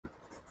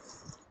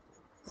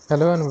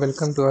Hello and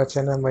welcome to our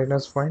channel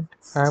Mariners Point.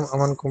 I am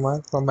Aman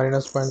Kumar from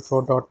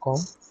marinerspoint4.com.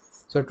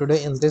 So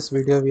today in this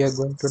video we are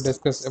going to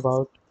discuss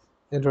about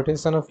the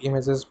rotation of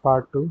images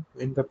part 2.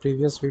 In the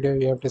previous video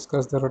we have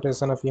discussed the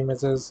rotation of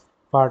images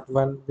part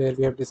 1 where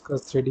we have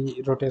discussed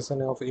 3D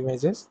rotation of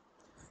images,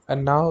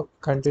 and now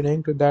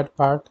continuing to that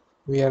part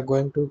we are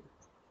going to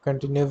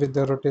continue with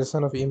the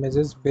rotation of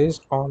images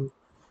based on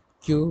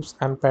cubes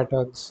and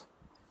patterns.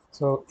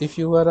 So if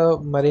you are a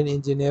marine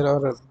engineer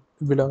or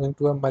belonging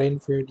to a marine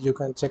field, you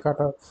can check out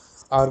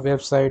our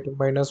website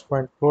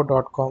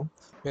minuspointpro.com,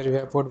 where we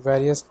have put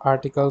various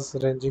articles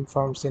ranging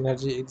from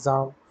synergy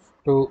exam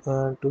to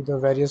the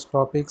various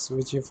topics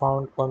which you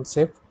found on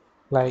SIP,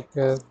 like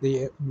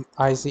the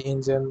IC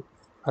engine,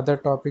 other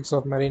topics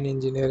of marine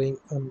engineering,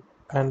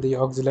 and the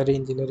auxiliary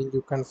engineering.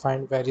 You can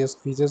find various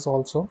quizzes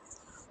also.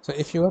 So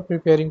if you are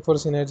preparing for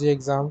synergy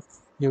exam,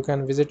 you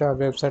can visit our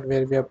website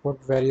where we have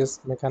put various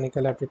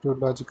mechanical aptitude,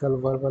 logical,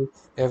 verbal,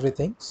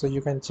 everything, so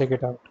you can check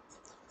it out.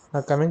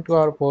 Now coming to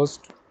our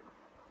post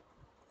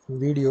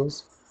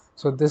videos,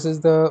 so this is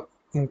the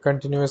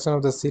continuation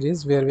of the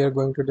series where we are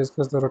going to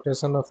discuss the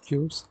rotation of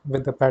cubes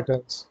with the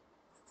patterns.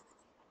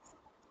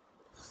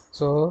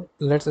 So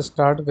let's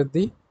start with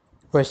the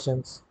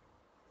questions.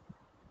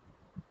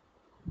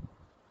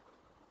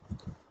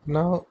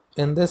 Now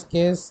in this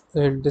case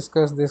we'll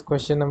discuss this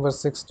question number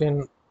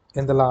 16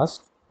 in the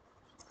last,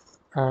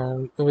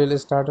 and we'll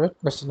start with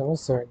question number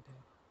 17.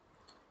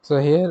 So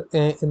here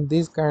in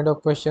these kind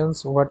of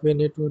questions, what we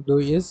need to do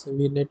is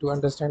we need to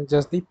understand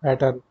just the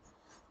pattern.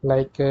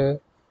 Like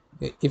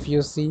if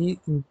you see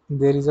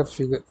there is a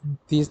figure,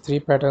 these three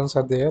patterns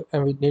are there,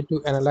 and we need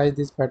to analyze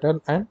this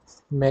pattern and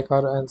make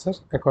our answer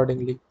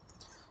accordingly.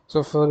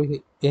 So for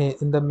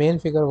in the main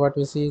figure, what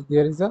we see,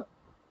 there is a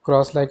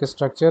cross-like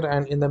structure,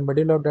 and in the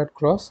middle of that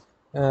cross,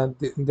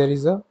 there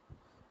is a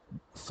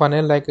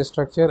funnel like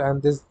structure,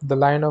 and this the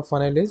line of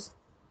funnel is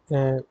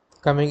uh,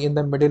 coming in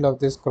the middle of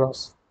this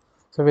cross.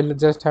 So we'll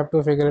just have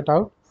to figure it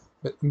out,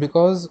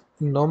 because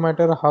no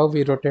matter how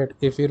we rotate,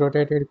 if we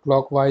rotate it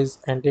clockwise,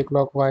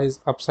 anti-clockwise,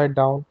 upside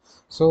down,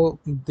 so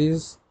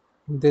this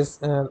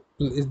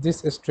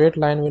straight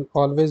line will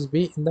always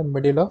be in the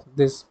middle of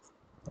this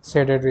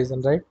shaded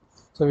region, right?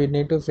 So we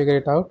need to figure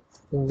it out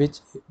which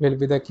will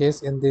be the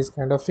case in this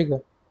kind of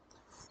figure.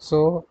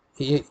 So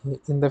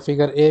in the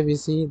figure A, we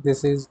see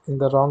this is in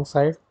the wrong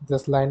side.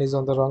 This line is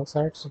on the wrong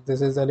side, so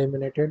this is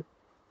eliminated.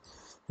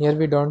 Here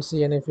we don't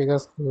see any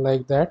figures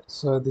like that,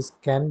 so this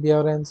can be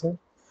our answer.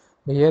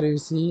 Here you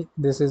see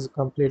this is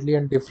completely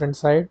on different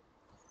side,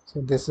 so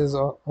this is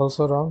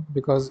also wrong,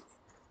 because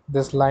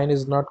this line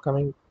is not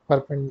coming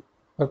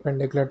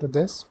perpendicular to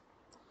this,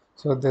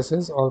 so this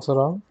is also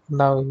wrong.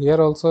 Now here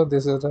also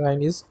this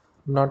line is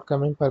not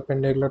coming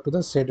perpendicular to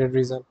the shaded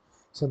region,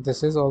 so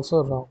this is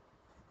also wrong.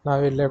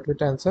 Now we left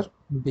with answer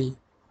B.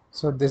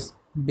 So this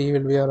B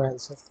will be our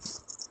answer.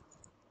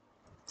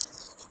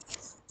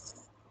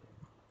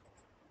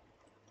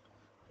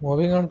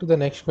 Moving on to the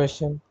next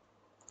question.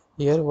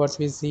 Here what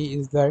we see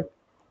is that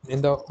in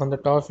the on the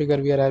top figure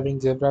we are having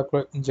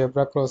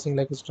zebra crossing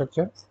like a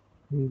structure,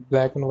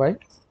 black and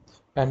white,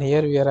 and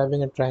here we are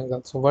having a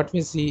triangle. So what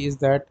we see is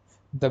that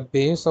the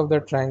base of the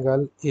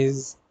triangle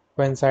is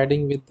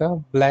coinciding with the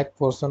black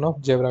portion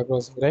of zebra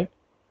crossing, right?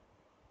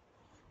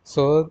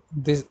 So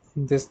these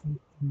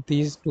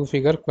two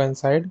figure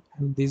coincide,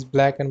 and these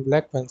black and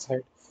black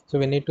coincide. So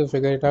we need to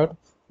figure it out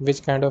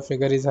which kind of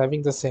figure is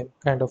having the same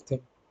kind of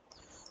thing.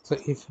 So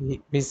if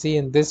we see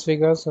in this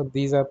figure, so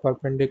these are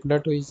perpendicular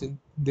to each.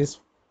 This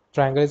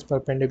triangle is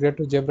perpendicular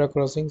to zebra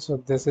crossing, so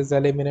this is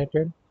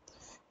eliminated.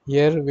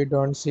 Here we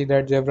don't see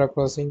that zebra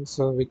crossing,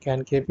 so we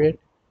can keep it.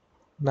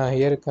 Now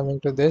here coming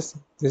to this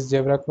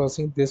zebra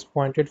crossing, this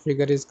pointed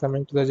figure is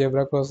coming to the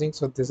zebra crossing,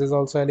 so this is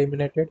also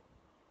eliminated.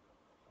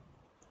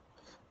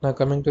 Now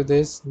coming to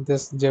this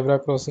zebra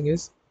crossing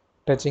is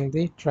touching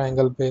the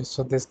triangle base,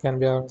 so this can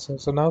be our answer.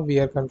 So now we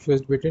are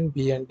confused between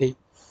B and D.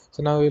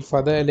 So now we'll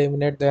further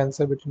eliminate the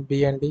answer between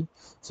B and D.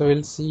 So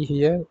we'll see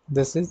here,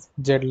 this is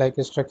Z-like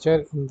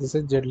structure, and this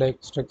is Z-like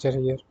structure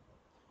here.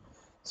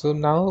 So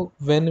now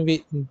when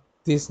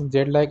this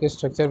Z-like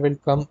structure will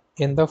come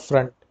in the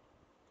front,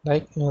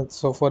 like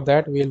so for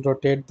that we'll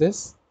rotate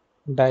this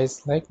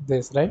dice like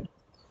this, right?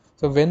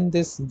 So when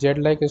this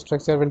Z-like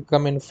structure will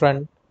come in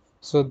front,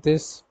 so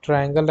this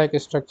triangle like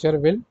structure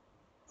will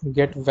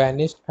get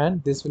vanished,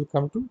 and this will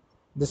come to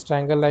this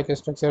triangle like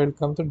structure will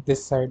come to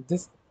this side,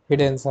 this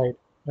hidden side,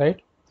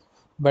 right?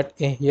 But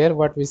here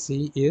what we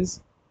see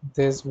is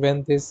this,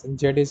 when this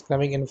Z is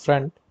coming in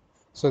front,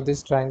 so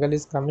this triangle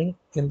is coming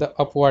in the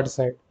upward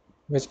side,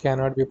 which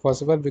cannot be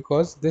possible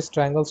because this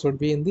triangle should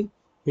be in the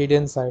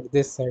hidden side,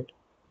 this side.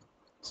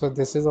 So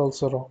this is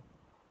also wrong.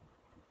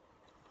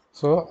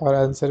 So our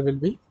answer will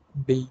be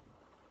D.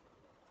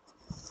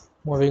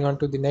 Moving on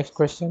to the next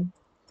question.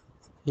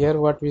 Here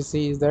what we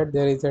see is that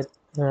there is a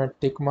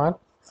tick mark,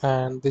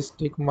 and this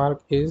tick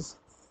mark is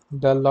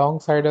the long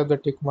side of the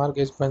tick mark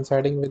is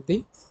coinciding with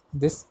the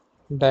this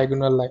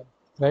diagonal line,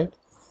 right?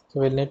 So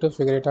we'll need to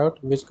figure it out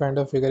which kind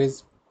of figure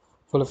is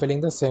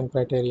fulfilling the same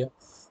criteria.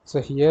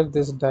 So here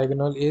this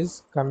diagonal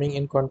is coming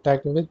in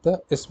contact with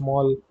the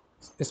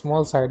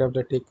small side of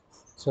the tick.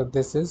 So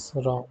this is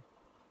wrong.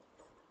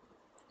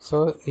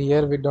 So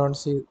here we don't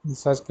see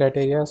such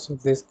criteria, so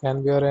this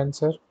can be our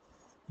answer.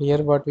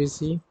 Here what we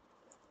see,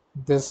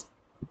 this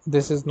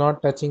this is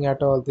not touching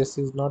at all, this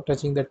is not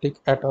touching the tick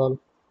at all,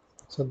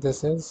 so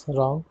this is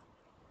wrong.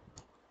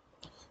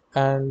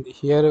 And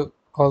here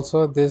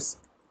also this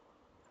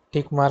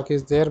tick mark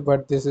is there,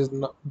 but this is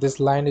not, this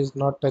line is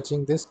not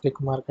touching this tick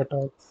mark at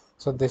all,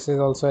 so this is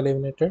also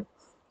eliminated.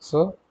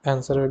 So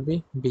answer will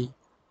be B.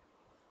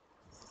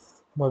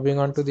 Moving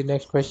on to the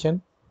next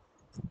question.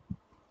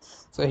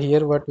 So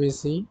here what we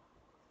see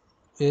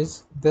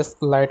is this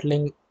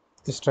lightning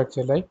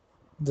structure, like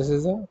this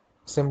is a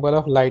symbol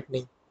of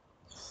lightning.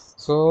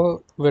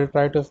 So we'll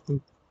try to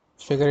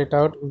figure it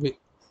out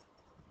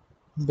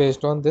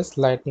based on this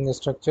lightning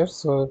structure.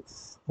 So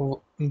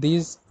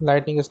these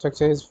lightning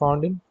structure is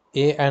found in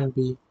A and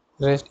B.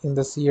 Rest in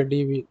the C or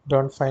D we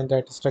don't find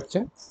that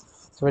structure.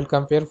 So we'll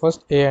compare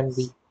first A and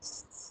B.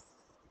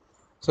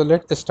 So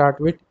let's start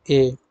with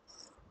A.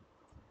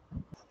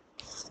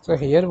 So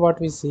here what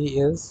we see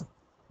is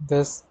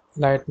this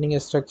lightning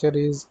structure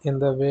is in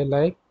the way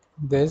like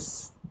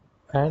this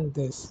and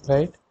this,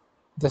 right?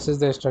 This is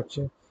the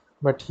structure.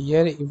 But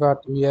here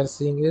what we are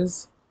seeing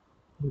is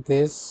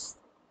this,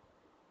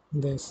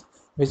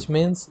 which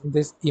means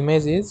this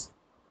image is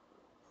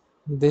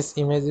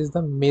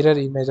the mirror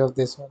image of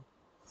this one.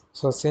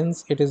 So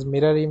since it is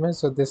mirror image,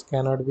 so this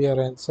cannot be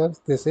our answer.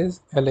 This is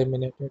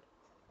eliminated.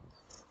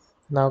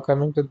 Now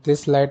coming to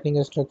this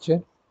lightning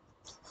structure.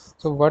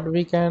 So what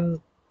we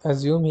can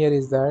assume here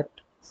is that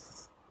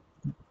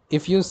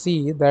if you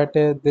see that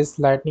this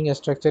lightning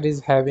structure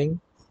is having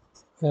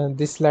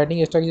this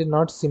lightning structure is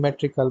not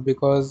symmetrical,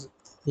 because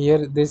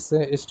here this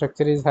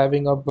structure is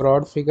having a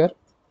broad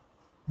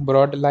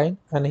line,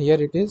 and here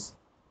it is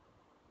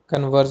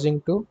converging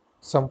to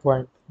some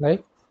point,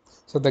 like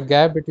so the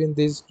gap between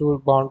these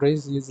two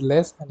boundaries is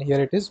less and here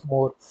it is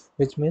more,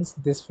 which means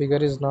this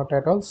figure is not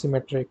at all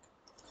symmetric.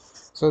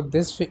 So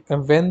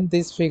when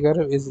this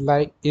figure is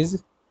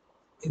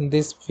in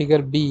this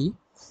figure B,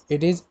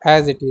 it is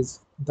as it is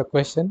the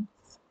question.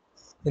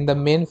 In the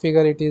main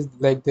figure it is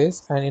like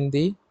this, and in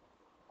the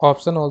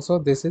option also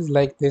this is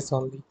like this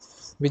only,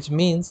 which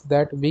means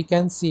that we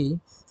can see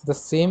the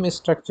same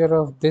structure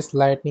of this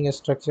lightning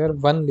structure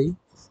only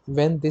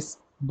when this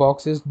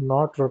box is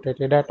not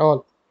rotated at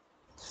all.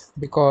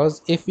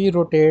 Because if we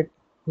rotate,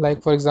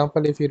 like for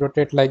example if we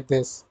rotate like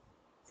this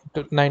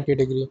to 90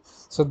 degree,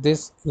 so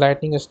this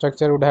lightning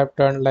structure would have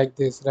turned like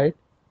this, right?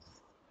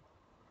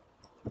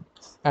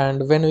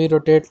 And when we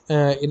rotate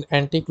in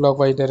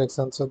anti-clockwise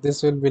direction, so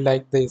this will be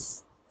like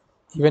this.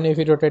 Even if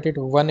we rotate it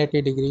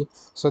 180 degree,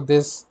 so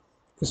this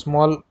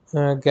small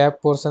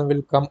gap portion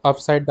will come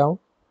upside down,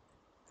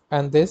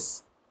 and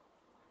this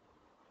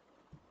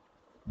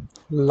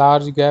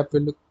large gap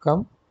will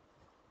come,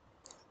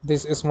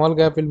 this small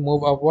gap will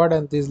move upward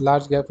and this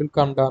large gap will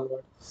come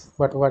downward.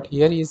 But what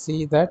here you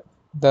see that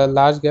the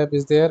large gap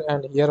is there,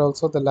 and here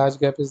also the large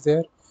gap is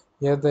there,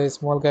 here the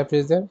small gap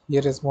is there,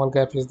 here a small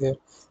gap is there,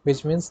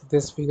 which means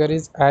this figure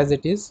is as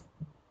it is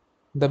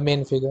the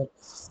main figure.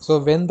 So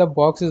when the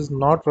box is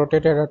not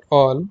rotated at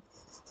all,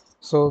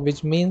 so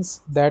which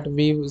means that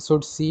we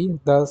should see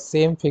the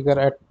same figure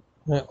at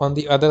on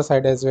the other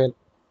side as well,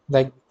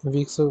 like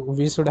we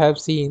should have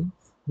seen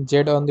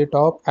Z on the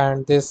top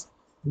and this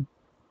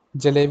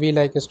jalebi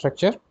like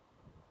structure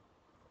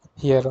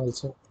here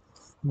also,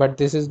 but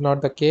this is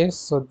not the case,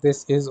 so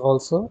this is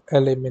also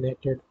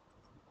eliminated.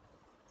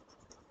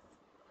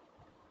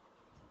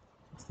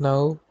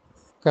 Now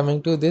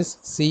coming to this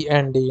C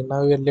and D,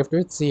 now we are left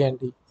with C and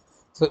D.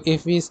 So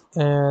if we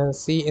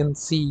see in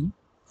C,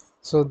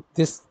 so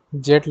this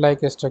jet like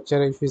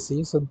structure if you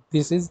see, so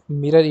this is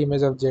mirror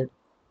image of jet.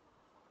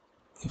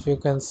 If you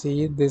can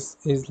see, this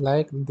is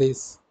like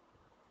this,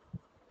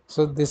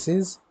 so this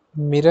is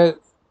mirror,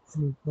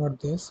 not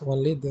this,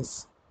 only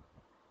this.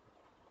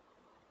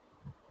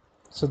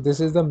 So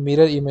this is the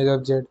mirror image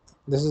of jet,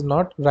 this is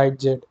not right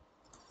jet,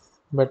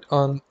 but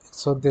on,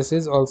 so this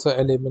is also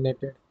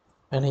eliminated.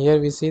 And here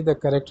we see the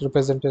correct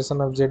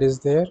representation of z is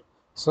there,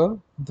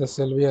 so this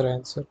will be our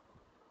answer.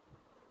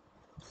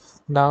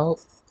 Now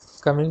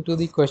coming to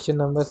the question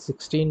number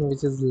 16,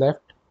 which is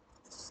left.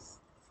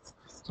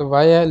 So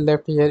why I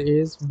left here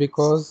is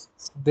because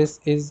this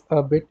is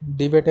a bit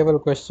debatable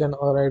question,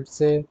 or I'd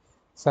say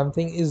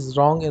something is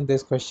wrong in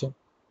this question.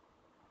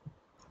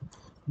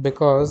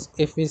 Because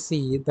if we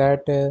see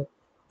that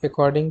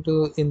according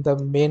to in the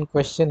main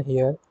question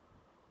here,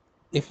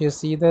 if you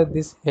see that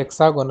this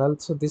hexagonal,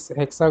 so this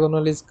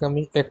hexagonal is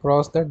coming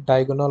across the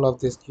diagonal of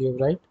this cube,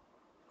 right?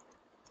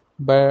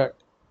 But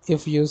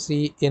if you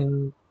see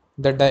in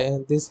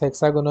the this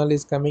hexagonal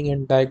is coming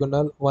in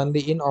diagonal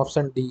only in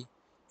option D.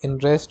 In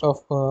rest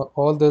of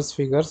all those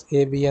figures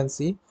A, B and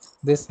C,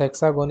 this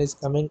hexagon is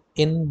coming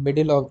in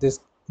middle of this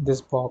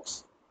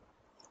box,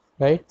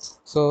 right?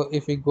 So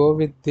if we go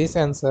with this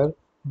answer,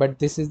 but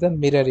this is the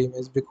mirror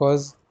image,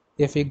 because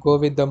if we go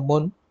with the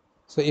moon,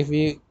 so if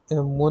we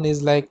moon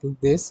is like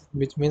this,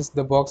 which means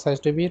the box has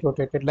to be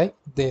rotated like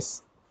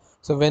this.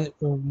 So when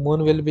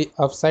moon will be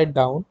upside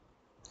down,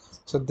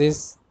 so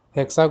this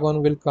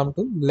hexagon will come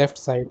to left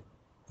side.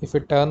 If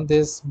we turn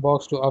this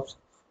box to up,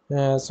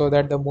 so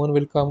that the moon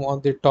will come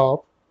on the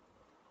top,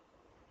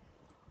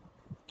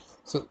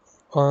 so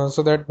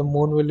so that the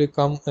moon will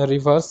become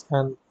reverse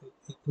and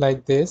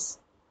like this.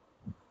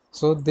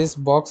 So this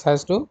box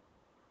has to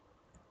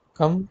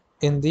come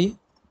in the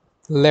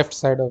left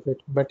side of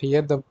it, but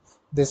here the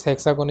this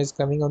hexagon is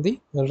coming on the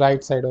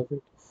right side of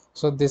it.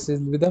 So this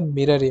is with a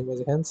mirror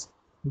image, hence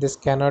this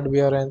cannot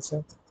be our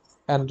answer.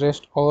 And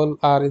rest all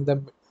are in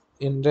the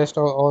in rest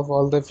of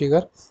all the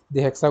figure,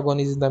 the hexagon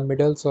is in the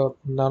middle, so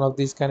none of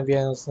these can be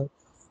answered.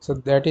 So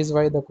that is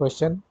why the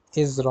question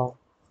is wrong.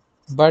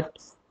 But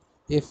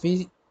if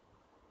we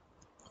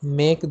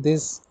make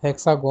this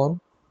hexagon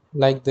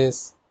like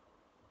this,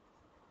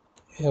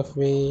 if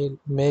we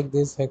make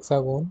this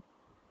hexagon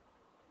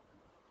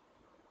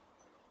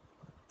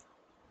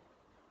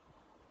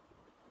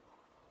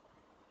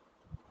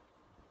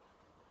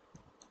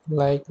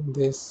like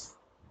this,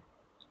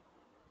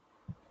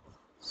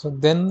 so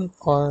then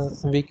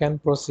we can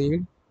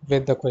proceed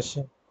with the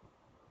question.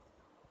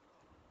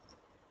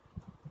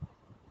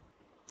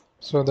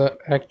 So the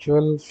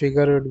actual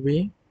figure would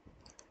be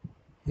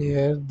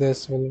here,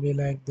 this will be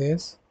like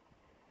this,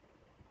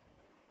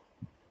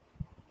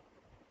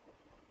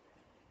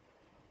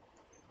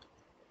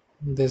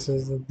 this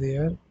is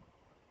there,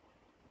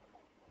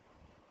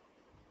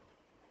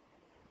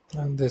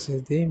 and this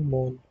is the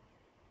moon.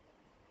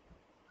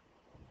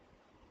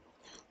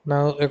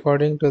 Now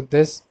according to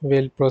this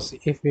we'll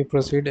proceed. If we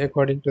proceed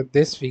according to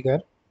this figure,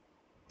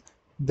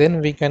 then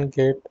we can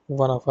get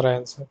one of our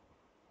answer.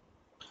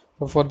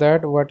 So for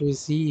that, what we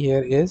see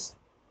here is,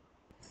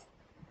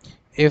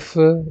 if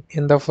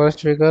in the first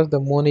figure the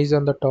moon is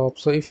on the top,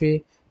 so if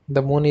we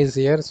the moon is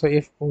here, so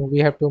if we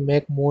have to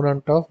make moon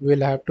on top,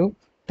 we'll have to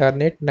turn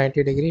it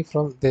 90 degree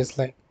from this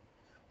line.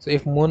 So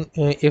if moon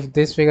if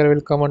this figure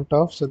will come on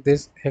top, so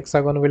this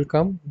hexagon will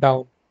come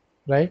down,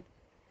 right,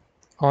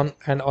 on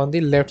and on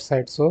the left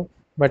side. So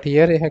but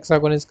here a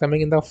hexagon is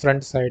coming in the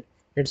front side,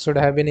 it should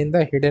have been in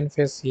the hidden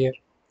face here,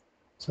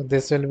 so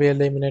this will be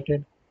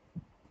eliminated.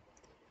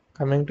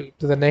 Coming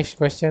to the next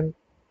question,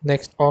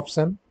 next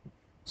option.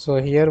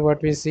 So here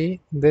what we see,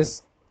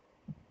 this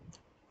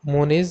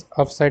moon is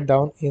upside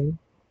down in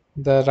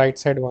the right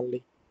side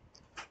only.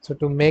 So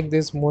to make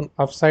this moon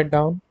upside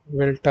down,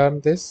 we'll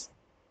turn this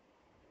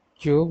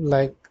cube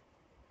like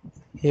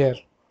here,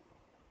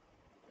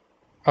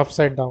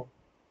 upside down.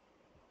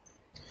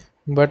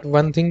 But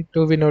one thing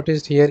to be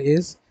noticed here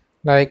is,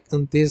 like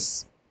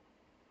this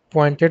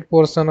pointed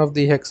portion of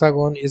the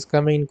hexagon is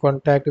coming in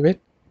contact with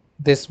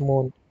this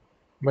moon.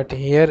 But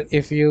here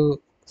if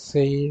you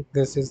see,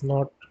 this is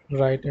not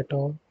right at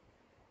all.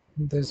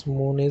 This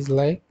moon is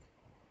like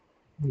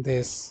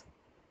this.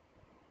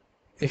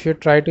 If you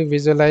try to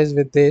visualize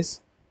with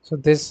this, so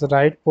this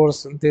right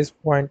portion, this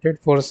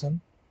pointed portion,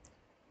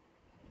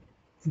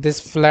 this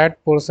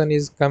flat portion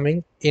is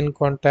coming in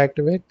contact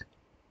with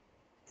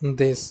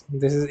this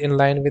is in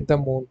line with the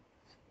moon,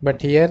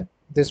 but here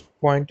this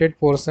pointed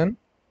portion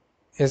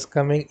is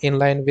coming in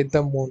line with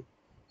the moon,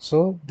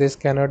 so this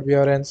cannot be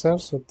our answer,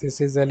 so this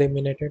is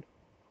eliminated.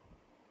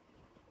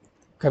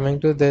 Coming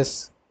to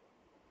this,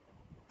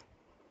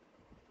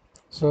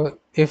 so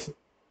if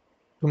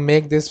to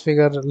make this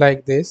figure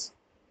like this,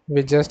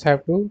 we just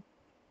have to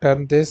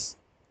turn this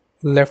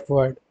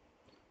leftward.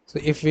 So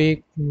if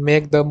we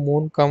make the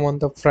moon come on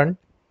the front,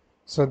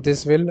 so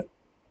this will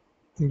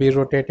be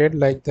rotated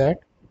like that.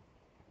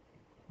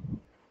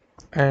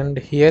 And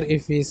here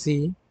if we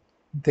see,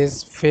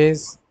 this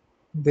face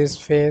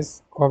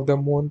of the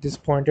moon, this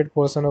pointed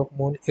portion of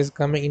moon is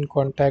coming in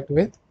contact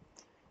with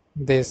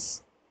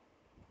this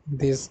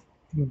this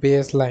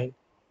baseline,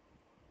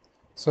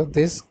 so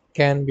this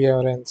can be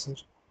our answer.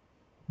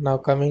 Now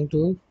coming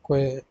to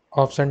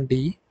option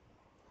D.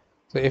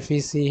 So if we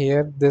see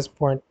here this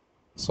point,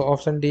 so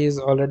option D is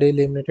already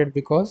eliminated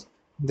because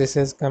this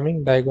is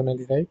coming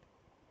diagonally, right,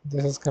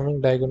 this is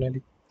coming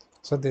diagonally,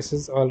 so this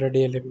is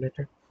already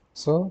eliminated,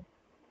 so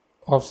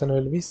option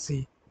will be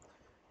C.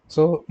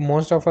 So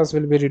most of us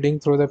will be reading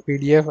through the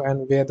PDF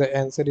and where the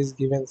answer is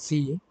given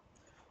C.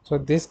 So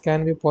this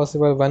can be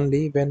possible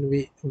only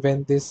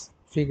when this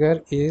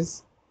figure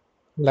is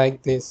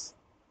like this,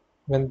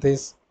 when when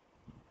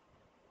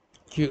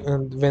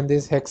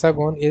this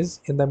hexagon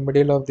is in the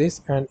middle of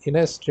this and in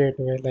a straight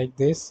way like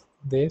this.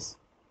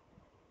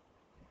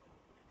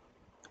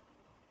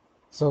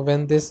 So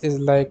when this is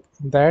like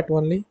that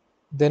only,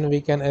 then we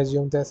can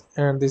assume this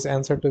and this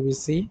answer to be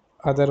C.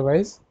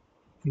 Otherwise,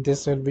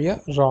 this will be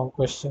a wrong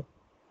question.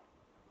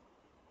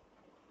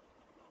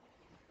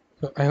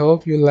 So I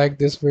hope you liked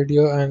this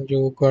video and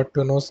you got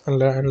to know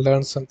and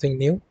learn something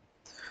new.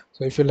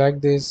 So if you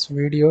like this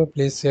video,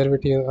 please share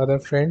with your other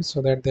friends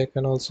so that they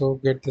can also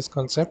get this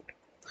concept.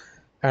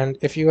 And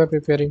if you are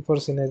preparing for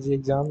Synergy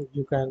exam,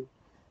 you can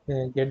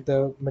get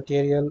the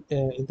material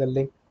in the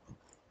link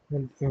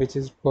which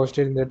is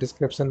posted in the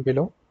description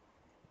below.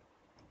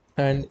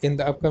 and in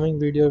the upcoming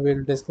video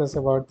we'll discuss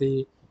about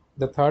the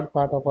third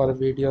part of our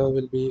video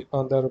will be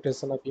on the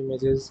rotation of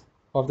images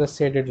of the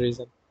shaded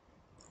region.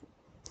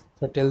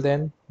 So till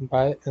then,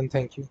 bye and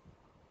thank you.